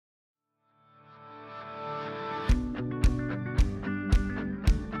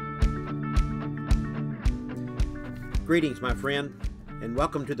Greetings, my friend, and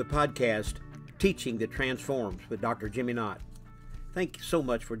welcome to the podcast, Teaching That Transforms with Dr. Jimmy Knott. Thank you so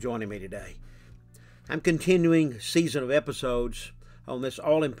much for joining me today. I'm continuing a season of episodes on this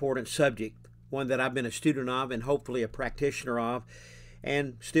all-important subject, one that I've been a student of and hopefully a practitioner of,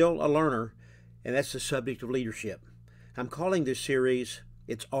 and still a learner, and that's the subject of leadership. I'm calling this series,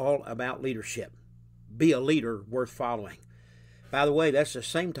 It's All About Leadership. Be a leader worth following. By the way, that's the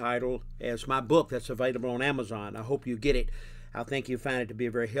same title as my book that's available on Amazon. I hope you get it. I think you'll find it to be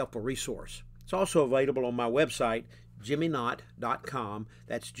a very helpful resource. It's also available on my website, jimmyknott.com.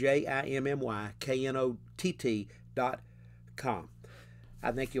 That's JIMMYKNOTT.com.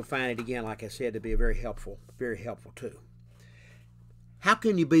 I think you'll find it again, like I said, to be a very helpful too. How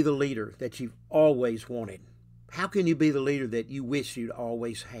can you be the leader that you've always wanted? How can you be the leader that you wish you'd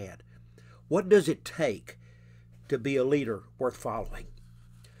always had? What does it take to be a leader worth following?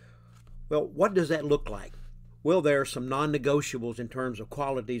 Well, what does that look like? Well, there are some non-negotiables in terms of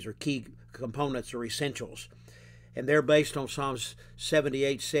qualities or key components or essentials. And they're based on Psalms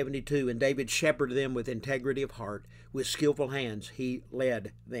 78, 72. And David shepherded them with integrity of heart. With skillful hands, he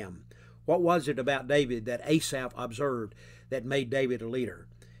led them. What was it about David that Asaph observed that made David a leader?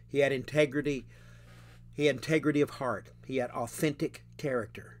 He had integrity. He had integrity of heart. He had authentic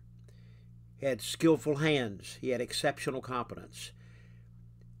character. He had skillful hands. He had exceptional competence.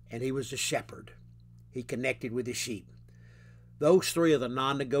 And he was a shepherd. He connected with his sheep. Those three are the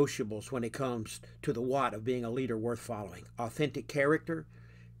non-negotiables when it comes to the what of being a leader worth following. Authentic character,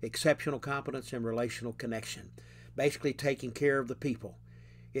 exceptional competence, and relational connection. Basically taking care of the people.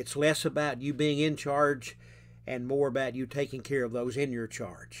 It's less about you being in charge and more about you taking care of those in your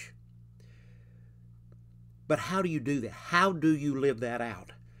charge. But how do you do that? How do you live that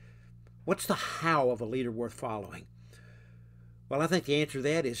out? What's the how of a leader worth following? Well, I think the answer to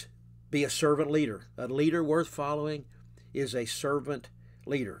that is be a servant leader. A leader worth following is a servant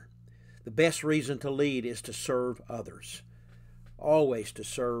leader. The best reason to lead is to serve others. Always to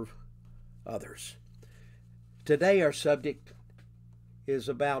serve others. Today our subject is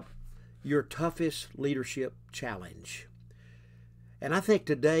about your toughest leadership challenge. And I think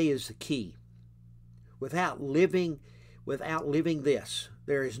today is the key. Without living this,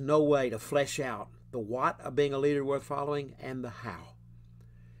 there is no way to flesh out the what of being a leader worth following and the how.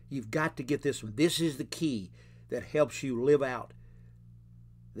 You've got to get this one. This is the key that helps you live out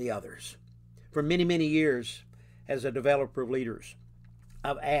the others. For many, many years as a developer of leaders,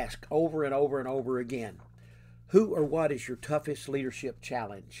 I've asked over and over and over again, who or what is your toughest leadership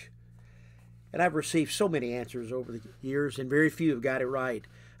challenge? And I've received so many answers over the years, and very few have got it right.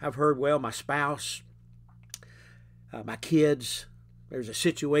 I've heard, well, my spouse, my kids, there's a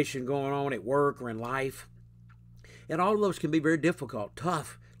situation going on at work or in life. And all of those can be very difficult,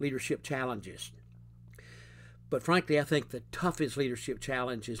 tough leadership challenges. But frankly, I think the toughest leadership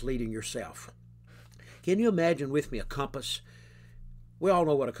challenge is leading yourself. Can you imagine with me a compass? We all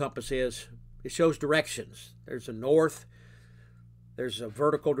know what a compass is. It shows directions. There's a north. There's a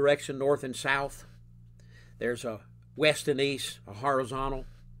vertical direction, north and south. There's a west and east, a horizontal.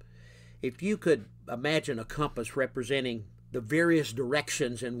 If you could imagine a compass representing the various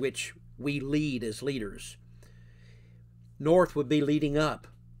directions in which we lead as leaders, north would be leading up,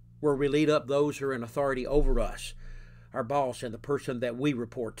 where we lead up those who are in authority over us, our boss and the person that we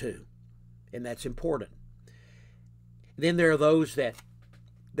report to, and that's important. Then there are those that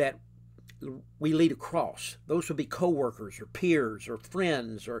we lead across. Those would be coworkers or peers or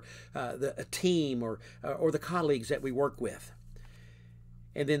friends or a team or the colleagues that we work with.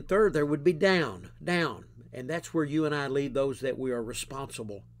 And then third, there would be down, and that's where you and I lead those that we are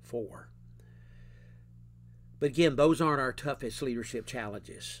responsible for. But again, those aren't our toughest leadership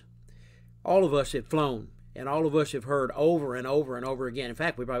challenges. All of us have flown, and all of us have heard over and over and over again. In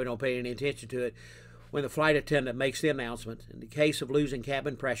fact, we probably don't pay any attention to it when the flight attendant makes the announcement. In the case of losing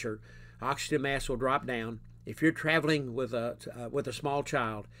cabin pressure, oxygen mask will drop down. If you're traveling with a small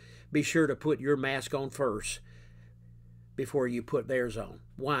child, be sure to put your mask on first before you put theirs on.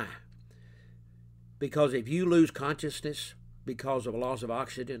 Why? Because if you lose consciousness because of a loss of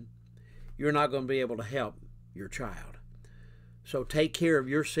oxygen, you're not going to be able to help your child. So take care of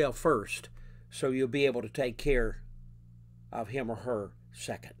yourself first so you'll be able to take care of him or her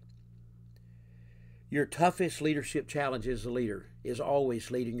second. Your toughest leadership challenge as a leader is always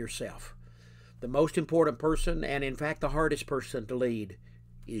leading yourself. The most important person, and in fact the hardest person to lead,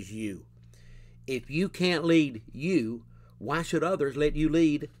 is you. If you can't lead you, why should others let you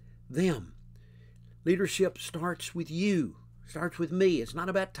lead them? Leadership starts with you, starts with me. It's not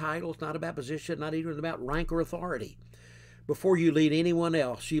about title, it's not about position, not even about rank or authority. Before you lead anyone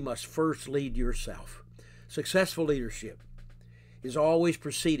else, you must first lead yourself. Successful leadership is always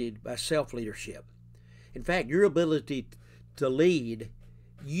preceded by self-leadership. In fact, your ability to lead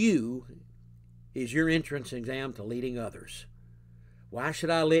you is your entrance exam to leading others. Why should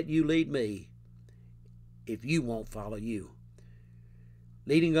I let you lead me if you won't follow you?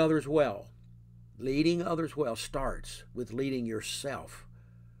 Leading others well starts with leading yourself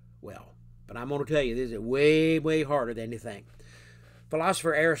well. But I'm going to tell you, this is way, way harder than you think.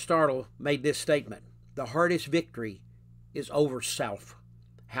 Philosopher Aristotle made this statement: the hardest victory is over self.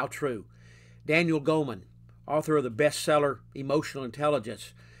 How true. Daniel Goleman, author of the bestseller Emotional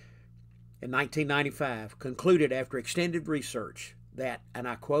Intelligence, in 1995, concluded after extended research that, and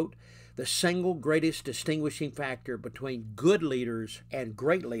I quote, the single greatest distinguishing factor between good leaders and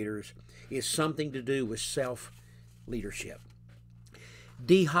great leaders is something to do with self-leadership.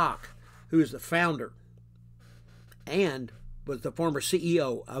 Dee Hock, who is the founder and was the former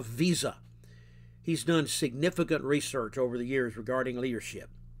CEO of Visa, he's done significant research over the years regarding leadership.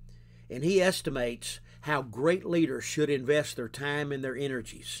 And he estimates how great leaders should invest their time and their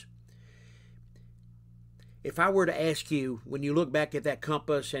energies. If I were to ask you, when you look back at that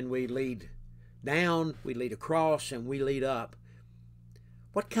compass and we lead down, we lead across, and we lead up,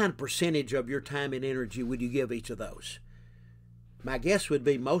 what kind of percentage of your time and energy would you give each of those? My guess would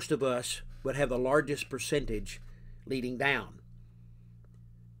be most of us would have the largest percentage leading down.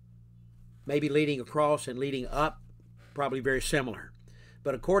 Maybe leading across and leading up, probably very similar.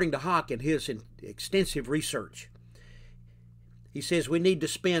 But according to Hock and his extensive research, he says we need to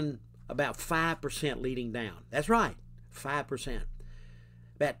spend about 5% leading down. That's right, 5%.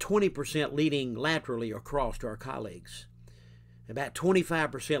 About 20% leading laterally across to our colleagues. About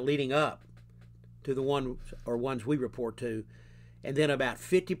 25% leading up to the ones we report to. And then about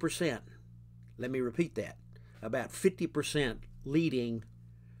 50%, let me repeat that, about 50% leading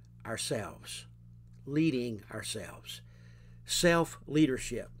ourselves. Leading ourselves.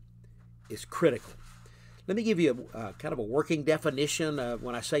 Self-leadership is critical. Let me give you a kind of a working definition of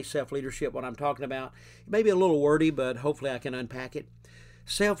when I say self-leadership, what I'm talking about. It may be a little wordy, but hopefully I can unpack it.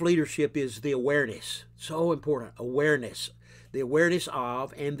 Self-leadership is the awareness, so important, awareness. The awareness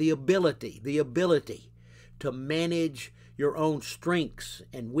of and the ability to manage your own strengths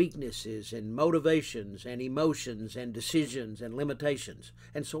and weaknesses and motivations and emotions and decisions and limitations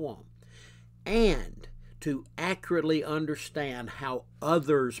and so on. And to accurately understand how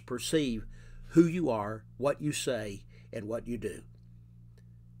others perceive who you are, what you say, and what you do.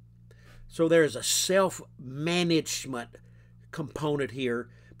 So there is a self-management component here,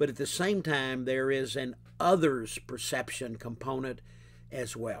 but at the same time there is an others perception component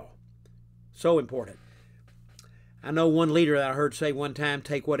as well. So important. I know one leader that I heard say one time,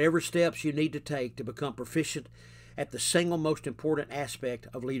 take whatever steps you need to take to become proficient at the single most important aspect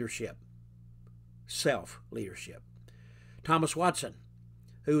of leadership, self-leadership. Thomas Watson,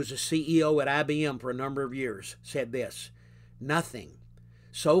 who was a CEO at IBM for a number of years, said this: nothing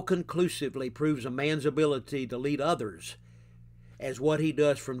so conclusively proves a man's ability to lead others as what he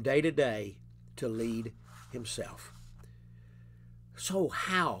does from day to day to lead himself. So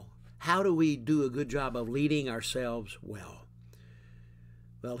how do we do a good job of leading ourselves well?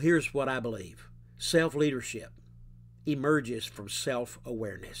 Well, here's what I believe. Self-leadership emerges from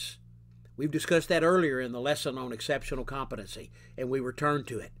self-awareness. We've discussed that earlier in the lesson on exceptional competency, and we return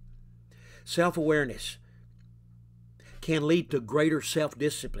to it. Self-awareness can lead to greater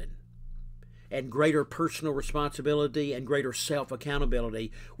self-discipline and greater personal responsibility and greater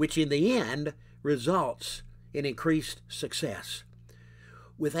self-accountability, which in the end results in increased success.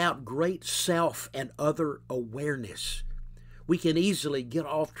 Without great self and other awareness, we can easily get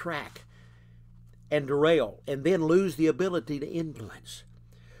off track and derail and then lose the ability to influence.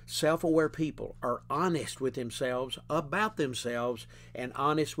 Self-aware people are honest with themselves about themselves and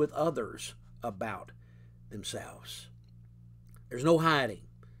honest with others about themselves. There's no hiding.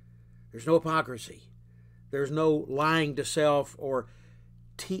 There's no hypocrisy. There's no lying to self or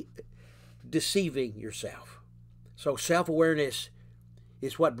deceiving yourself. So self-awareness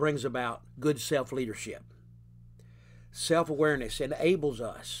is what brings about good self-leadership. Self-awareness enables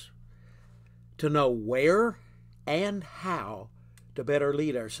us to know where and how to better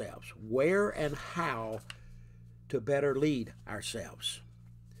lead ourselves. Where and how to better lead ourselves.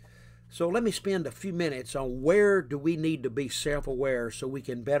 So let me spend a few minutes on where do we need to be self-aware so we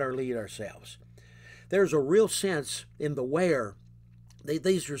can better lead ourselves. There's a real sense in the where.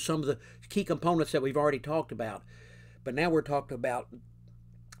 These are some of the key components that we've already talked about. But now we're talking about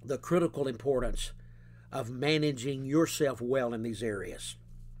the critical importance of managing yourself well in these areas.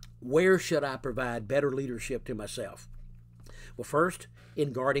 Where should I provide better leadership to myself? Well, first,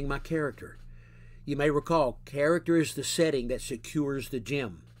 in guarding my character. You may recall, character is the setting that secures the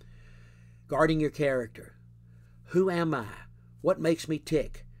gem. Guarding your character. Who am I? What makes me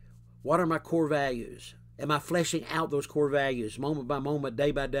tick? What are my core values? Am I fleshing out those core values moment by moment,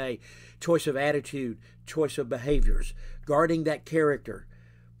 day by day? Choice of attitude, choice of behaviors. Guarding that character.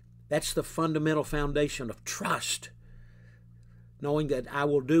 That's the fundamental foundation of trust. Knowing that I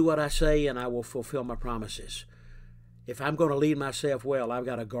will do what I say and I will fulfill my promises. If I'm going to lead myself well, I've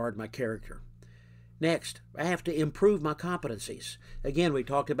got to guard my character. Next, I have to improve my competencies. Again, we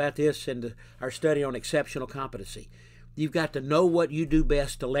talked about this in our study on exceptional competency. You've got to know what you do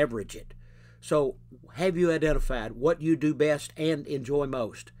best to leverage it. So, have you identified what you do best and enjoy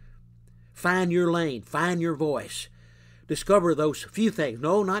most? Find your lane, find your voice. Discover those few things,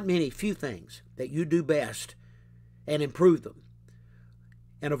 no, not many, few things that you do best and improve them.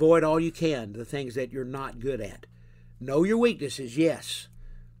 And avoid all you can the things that you're not good at. Know your weaknesses, yes,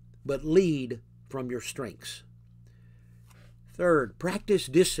 but lead from your strengths. Third, practice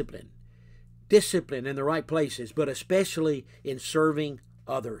discipline. Discipline in the right places, but especially in serving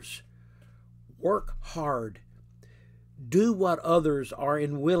others. Work hard. Do what others are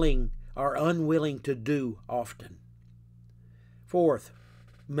unwilling to do often. Fourth,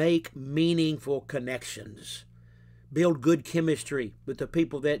 make meaningful connections. Build good chemistry with the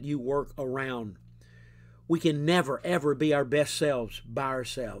people that you work around. We can never, ever be our best selves by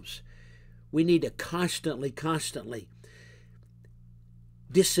ourselves. We need to constantly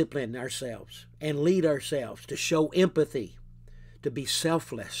discipline ourselves and lead ourselves to show empathy, to be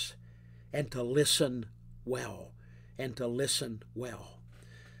selfless, and to listen well.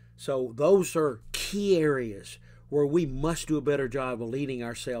 So those are key areas where we must do a better job of leading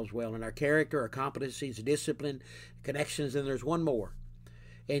ourselves well in our character, our competencies, discipline, connections, and there's one more,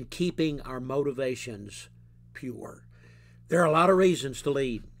 and keeping our motivations pure. There are a lot of reasons to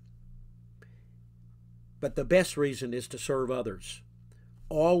lead, but the best reason is to serve others.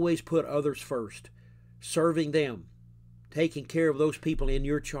 Always put others first, serving them, taking care of those people in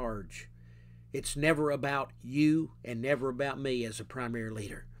your charge. It's never about you and never about me as a primary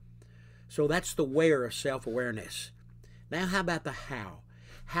leader. So that's the where of self-awareness. Now how about the how?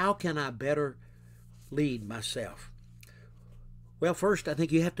 How can I better lead myself? Well, first, I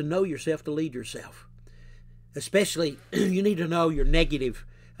think you have to know yourself to lead yourself. Especially, you need to know your negative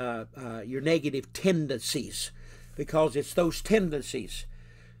tendencies, because it's those tendencies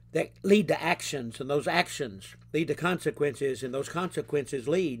that lead to actions, and those actions lead to consequences, and those consequences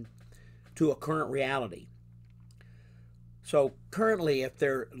lead to a current reality. So currently, if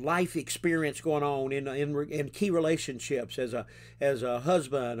there's life experience going on in key relationships as a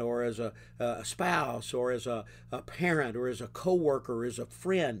husband or as a spouse or as a parent or as a coworker, as a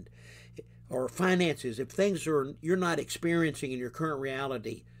friend, or finances, if things you're not experiencing in your current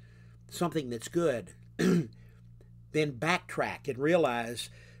reality something that's good, then backtrack and realize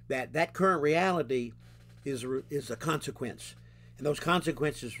that current reality is a consequence, and those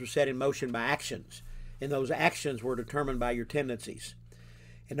consequences were set in motion by actions. And those actions were determined by your tendencies.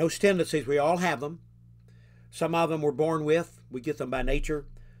 And those tendencies, we all have them. Some of them we're born with. We get them by nature.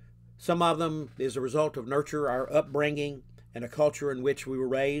 Some of them is a result of nurture, our upbringing, and a culture in which we were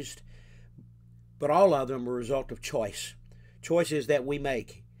raised. But all of them are a result of choice. Choices that we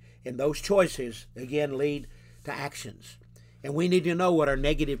make. And those choices, again, lead to actions. And we need to know what our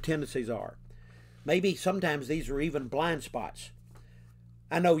negative tendencies are. Maybe sometimes these are even blind spots.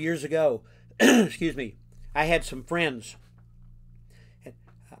 I know years ago, excuse me, I had some friends.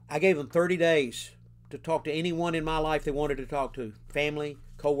 I gave them 30 days to talk to anyone in my life they wanted to talk to. Family,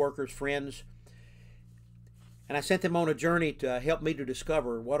 co-workers, friends. And I sent them on a journey to help me to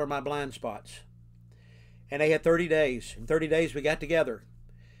discover what are my blind spots. And they had 30 days. In 30 days we got together.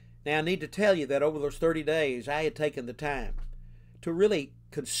 Now I need to tell you that over those 30 days I had taken the time to really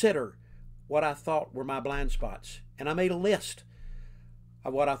consider what I thought were my blind spots. And I made a list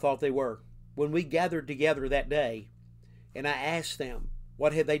of what I thought they were. When we gathered together that day and I asked them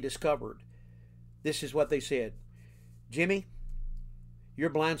what had they discovered, this is what they said. Jimmy, your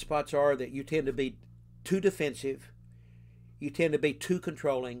blind spots are that you tend to be too defensive, you tend to be too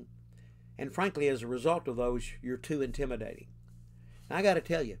controlling, and frankly, as a result of those, you're too intimidating. Now, I got to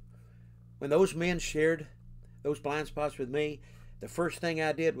tell you, when those men shared those blind spots with me, the first thing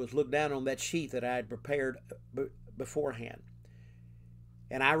I did was look down on that sheet that I had prepared beforehand.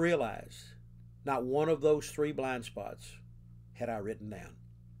 And I realized not one of those 3 blind spots had I written down.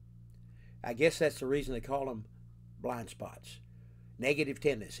 I guess that's the reason they call them blind spots. Negative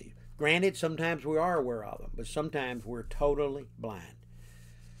tendencies. Granted, sometimes we are aware of them, but sometimes we're totally blind.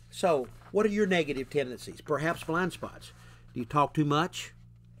 So, what are your negative tendencies? Perhaps blind spots. Do you talk too much?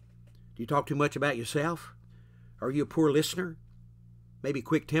 Do you talk too much about yourself? Are you a poor listener? Maybe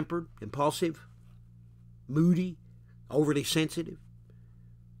quick-tempered, impulsive, moody, overly sensitive,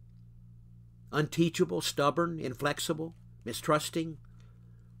 unteachable, stubborn, inflexible, mistrusting,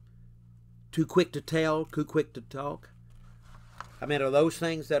 too quick to tell, too quick to talk? I mean, are those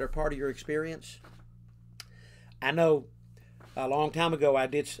things that are part of your experience? I know a long time ago I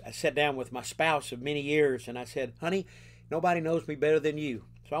sat down with my spouse of many years and I said, honey, nobody knows me better than you.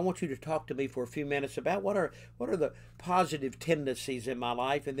 So I want you to talk to me for a few minutes about what are the positive tendencies in my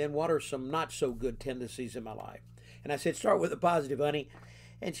life, and then what are some not so good tendencies in my life. And I said, start with the positive, honey.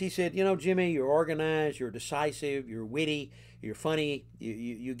 And she said, you know, Jimmy, you're organized, you're decisive, you're witty, you're funny,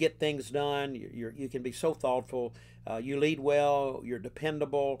 you get things done, you can be so thoughtful, you lead well, you're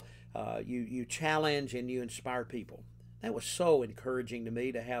dependable, you challenge and you inspire people. That was so encouraging to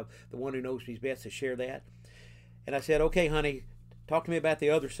me to have the one who knows me best to share that. And I said, okay, honey, talk to me about the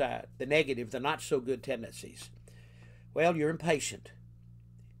other side, the negative, the not so good tendencies. Well, you're impatient.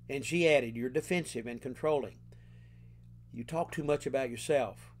 And she added, you're defensive and controlling. You talk too much about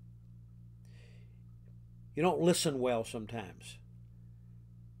yourself. You don't listen well sometimes.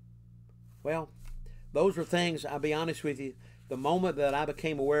 Well, those are things, I'll be honest with you, the moment that I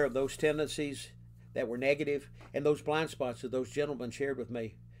became aware of those tendencies that were negative and those blind spots that those gentlemen shared with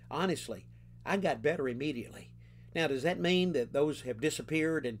me, honestly, I got better immediately. Now, does that mean that those have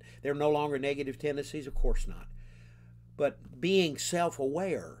disappeared and they're no longer negative tendencies? Of course not. But being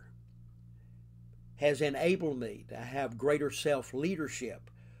self-aware has enabled me to have greater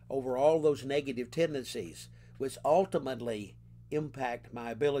self-leadership over all those negative tendencies, which ultimately impact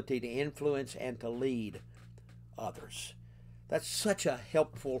my ability to influence and to lead others. That's such a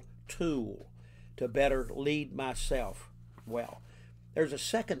helpful tool to better lead myself well. There's a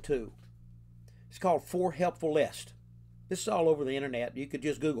second tool. It's called 4 Helpful List. This is all over the internet. You could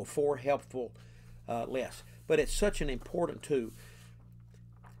just Google 4 Helpful Lists. But it's such an important tool.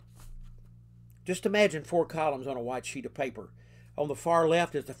 Just imagine 4 columns on a white sheet of paper. On the far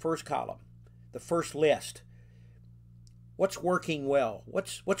left is the first column, the first list. What's working well?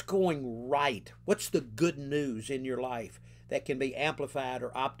 What's going right? What's the good news in your life that can be amplified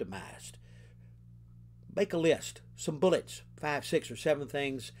or optimized? Make a list, some bullets, 5, 6, or 7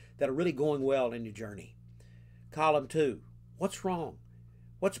 things that are really going well in your journey. Column 2, what's wrong?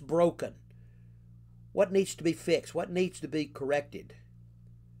 What's broken? What needs to be fixed? What needs to be corrected?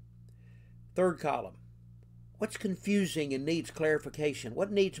 Third column, what's confusing and needs clarification?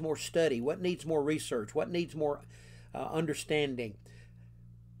 What needs more study? What needs more research? What needs more understanding?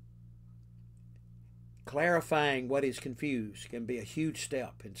 Clarifying what is confused can be a huge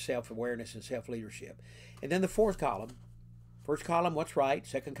step in self-awareness and self-leadership. And then the fourth column, first column, what's right?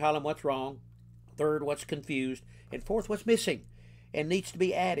 Second column, what's wrong? Third, what's confused? And fourth, what's missing and needs to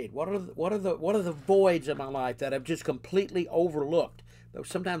be added? What are the voids in my life that I've just completely overlooked?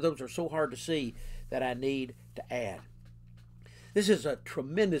 Sometimes those are so hard to see that I need to add. This is a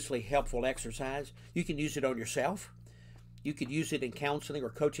tremendously helpful exercise. You can use it on yourself. You could use it in counseling or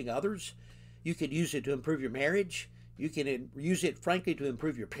coaching others. You could use it to improve your marriage. You can use it, frankly, to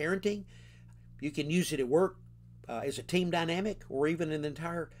improve your parenting. You can use it at work as a team dynamic or even in the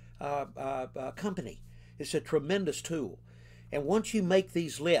entire company. It's a tremendous tool. And once you make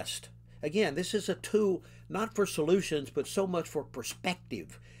these lists, again, this is a tool not for solutions, but so much for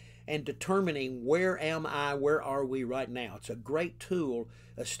perspective and determining where am I, where are we right now. It's a great tool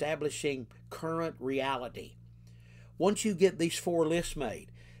establishing current reality. Once you get these 4 lists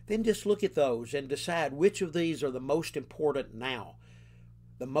made, then just look at those and decide which of these are the most important now.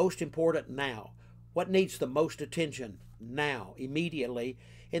 The most important now. What needs the most attention now, immediately,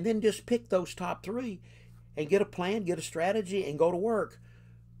 and then just pick those top 3 and get a plan, get a strategy, and go to work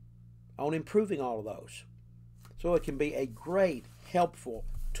on improving all of those. So it can be a great, helpful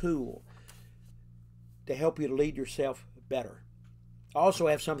tool to help you to lead yourself better. I also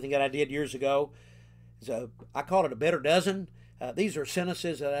have something that I did years ago. I call it a better dozen. These are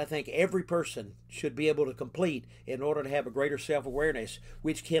sentences that I think every person should be able to complete in order to have a greater self-awareness,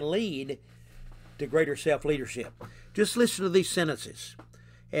 which can lead to greater self-leadership. Just listen to these sentences,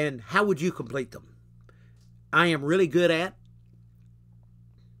 and how would you complete them? I am really good at.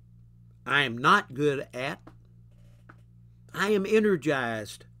 I am not good at. I am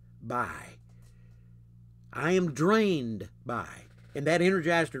energized by. I am drained by. And that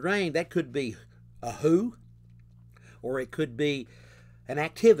energized or drained, that could be a who, or it could be an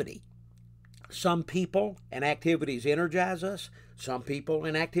activity. Some people and activities energize us. Some people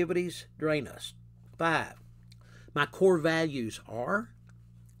and activities drain us. 5, my core values are.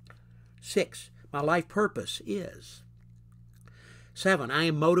 6, my life purpose is. 7, I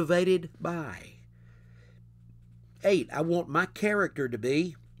am motivated by. 8, I want my character to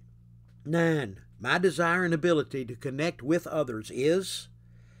be. 9, my desire and ability to connect with others is.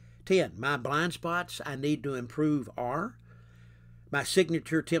 10, my blind spots I need to improve are. My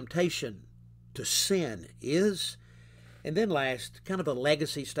signature temptation to sin is. And then last, kind of a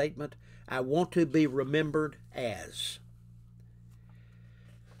legacy statement, I want to be remembered as.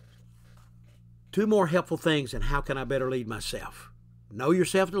 2 more helpful things in how can I better lead myself. Know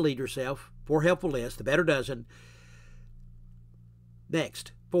yourself to lead yourself. 4 helpful lists, the better dozen.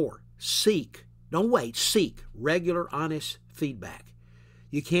 Next, 4, seek. Don't wait, seek regular, honest feedback.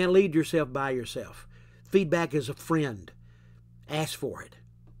 You can't lead yourself by yourself. Feedback is a friend. Ask for it.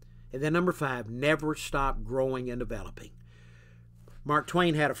 And then number 5, never stop growing and developing. Mark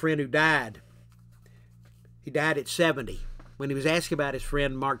Twain had a friend who died. He died at 70. When he was asked about his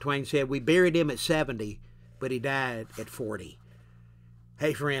friend, Mark Twain said, we buried him at 70, but he died at 40.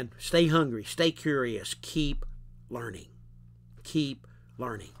 Hey friend, stay hungry, stay curious, keep learning. Keep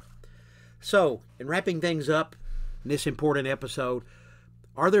learning. So, in wrapping things up in this important episode,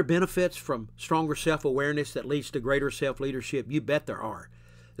 are there benefits from stronger self-awareness that leads to greater self-leadership? You bet there are.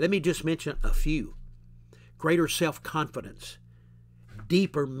 Let me just mention a few. Greater self-confidence,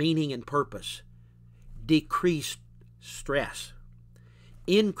 deeper meaning and purpose, decreased stress,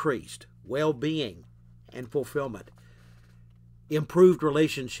 increased well-being and fulfillment, improved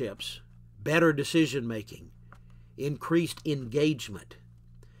relationships, better decision-making, increased engagement,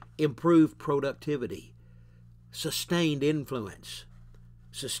 improved productivity, sustained influence,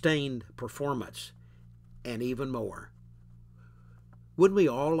 sustained performance, and even more. Wouldn't we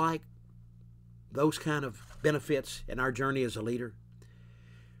all like those kind of benefits in our journey as a leader?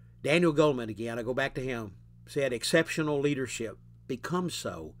 Daniel Goleman, again, I go back to him, said exceptional leadership becomes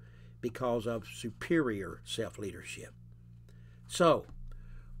so because of superior self-leadership. So,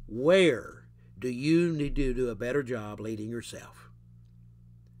 where do you need to do a better job leading yourself?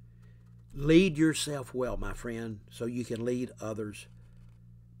 Lead yourself well, my friend, so you can lead others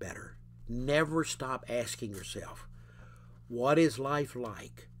better. Never stop asking yourself, what is life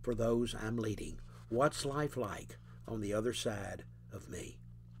like for those I'm leading? What's life like on the other side of me?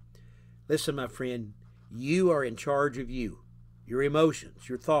 Listen, my friend, you are in charge of you. Your emotions,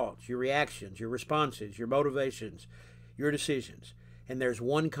 your thoughts, your reactions, your responses, your motivations, your decisions. And there's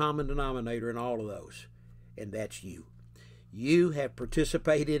one common denominator in all of those, and that's you. You have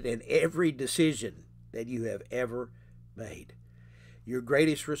participated in every decision that you have ever made. Your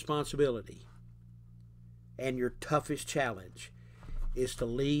greatest responsibility and your toughest challenge is to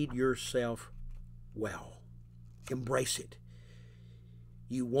lead yourself well. Embrace it.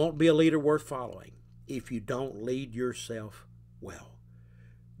 You won't be a leader worth following if you don't lead yourself well.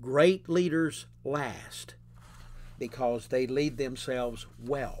 Great leaders last because they lead themselves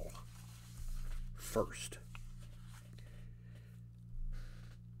well first.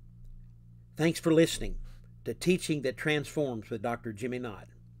 Thanks for listening to Teaching That Transforms with Dr. Jimmy Knott.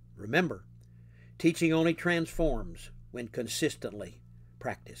 Remember, teaching only transforms when consistently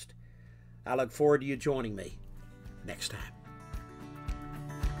practiced. I look forward to you joining me next time.